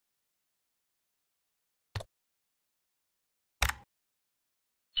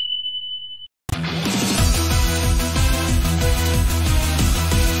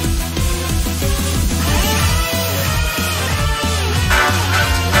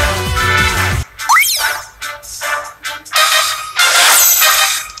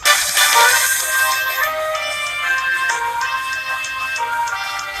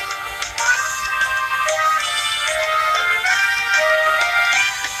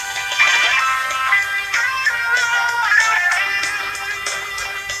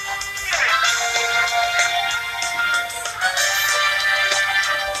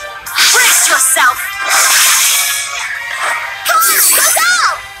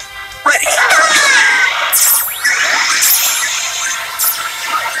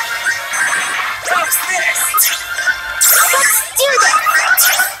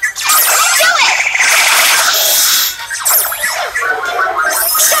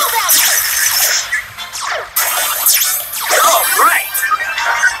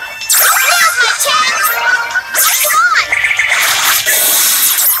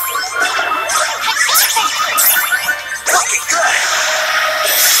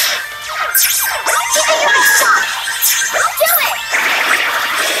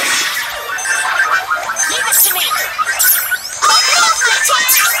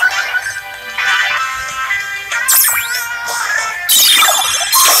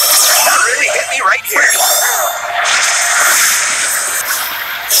right here.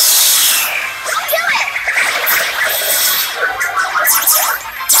 Do it!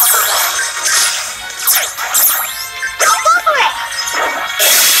 Go for it!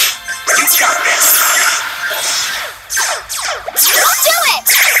 You got this. Do it!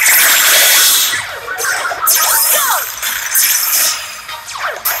 Go!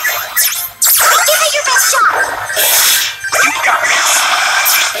 Give it your best shot! You got this.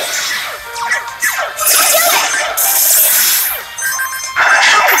 Do it!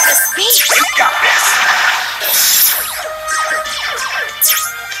 How could this be? You got this.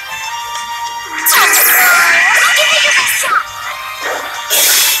 Give it your best shot!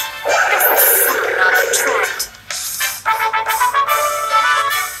 Not a trend.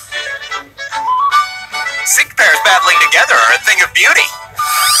 Sick pairs battling together are a thing of beauty.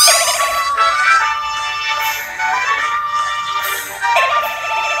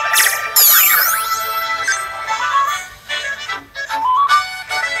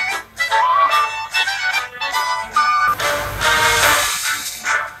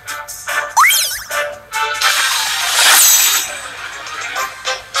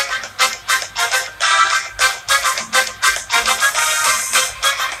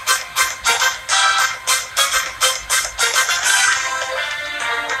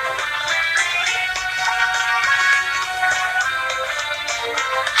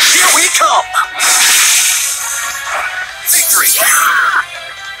 Here we come! Victory!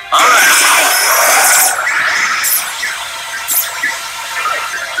 All right.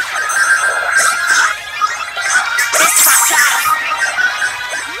 This is our time.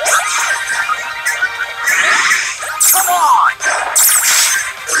 Come on!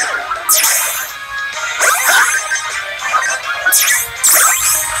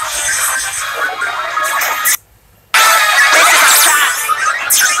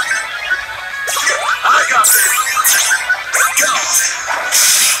 I got this. Go!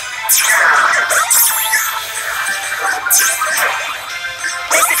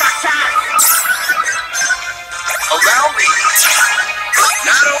 This is our time. Allow me.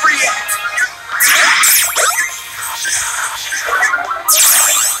 Not over yet.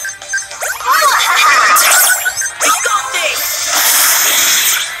 We got this.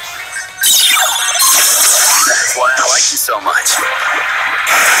 That's why I like you so much.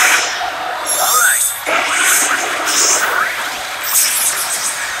 All right.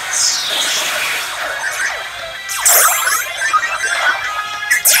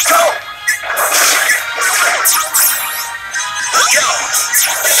 Go! Go!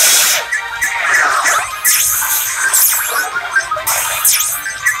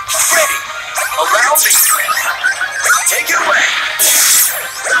 Ready! Allow me! Take it away!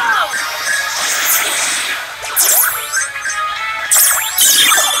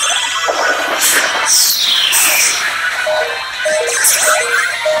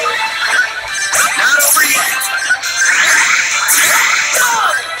 Not over yet!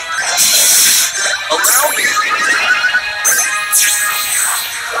 Allow me!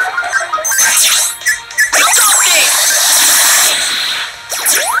 We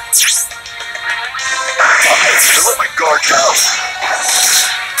got this! Don't let my guard down!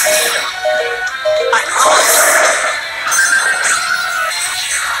 I'm lost!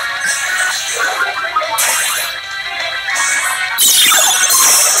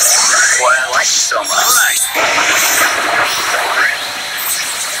 That's why I like you so much. All right.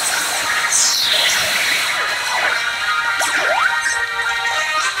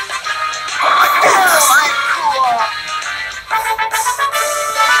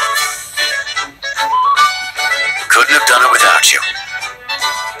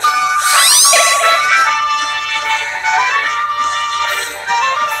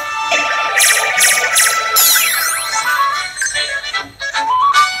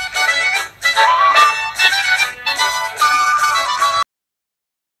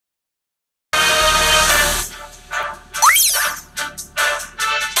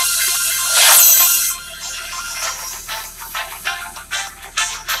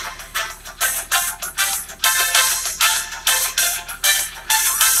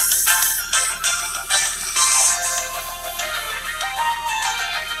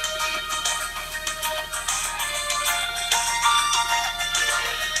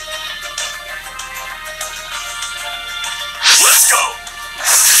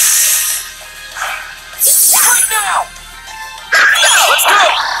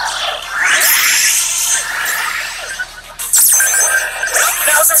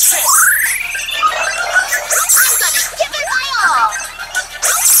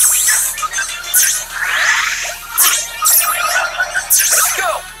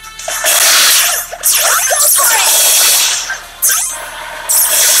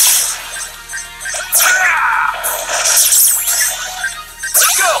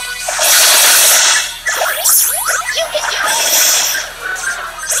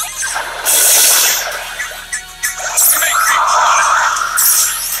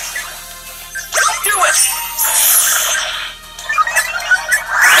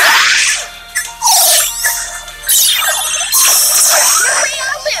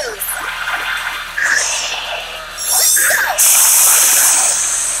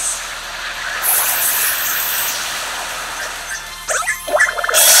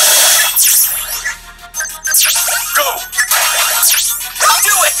 Do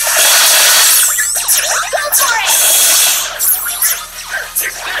it! Go for it!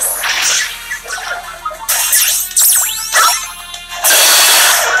 Take this! Go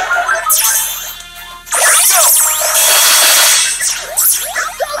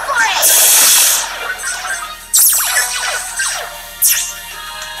for it!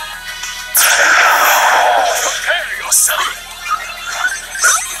 Prepare yourself!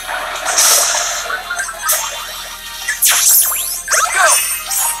 Go!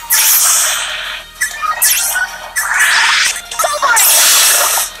 Go for it!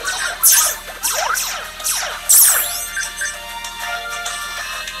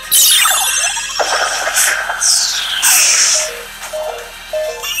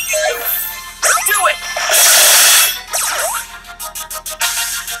 Do it!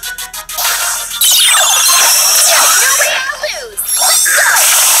 There's no way I'll lose! Let's go!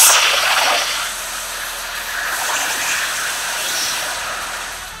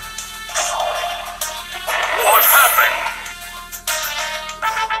 What happened?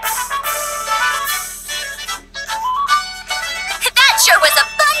 That sure was a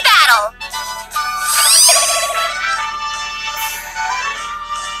fun battle!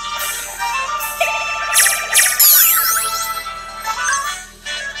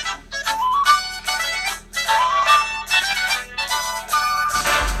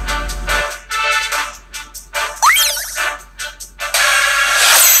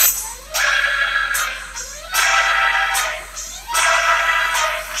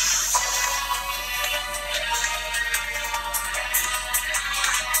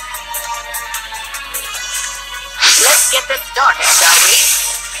 Let's get this started, shall we?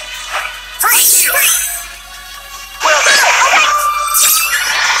 Freeze you! Well then!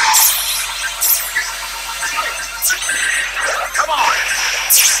 Come on!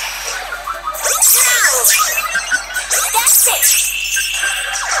 That's it!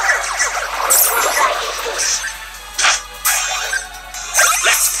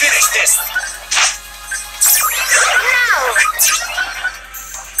 Let's finish this! Now!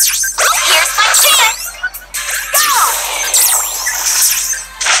 Here's my chance! Go!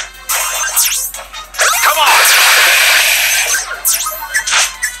 Come on!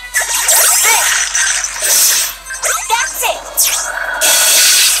 That's it!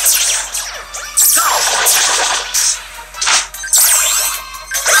 Go!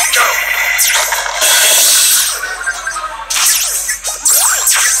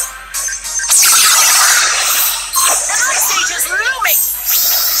 The ice age is looming!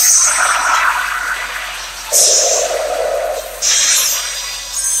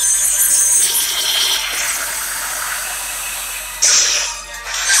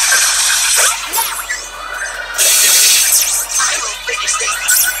 I will finish this!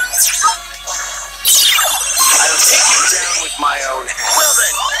 I'll take you down with my own hand. Well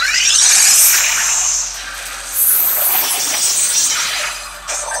then!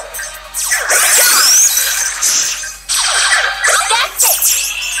 That's it!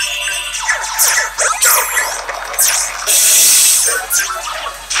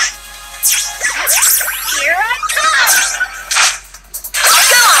 Here I come!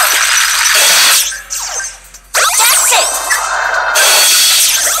 Go! That's it!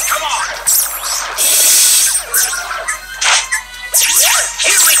 Come on!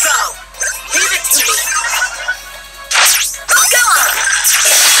 Here we go! Leave it to me! Go on!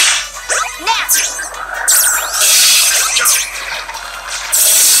 Now!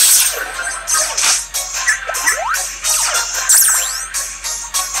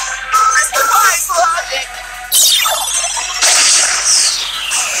 Defies logic!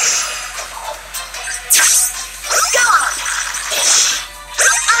 Go on!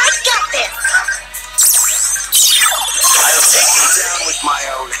 I got this! I'll take you down with my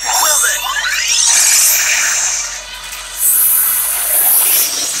own hand. Well then!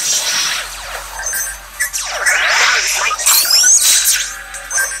 Now's my time!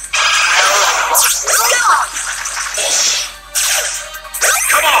 Go on!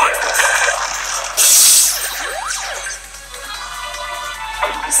 Come on!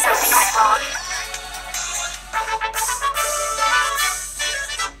 Something went wrong.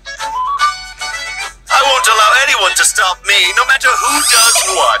 I won't allow anyone to stop me, no matter who does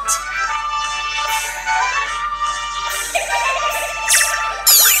what.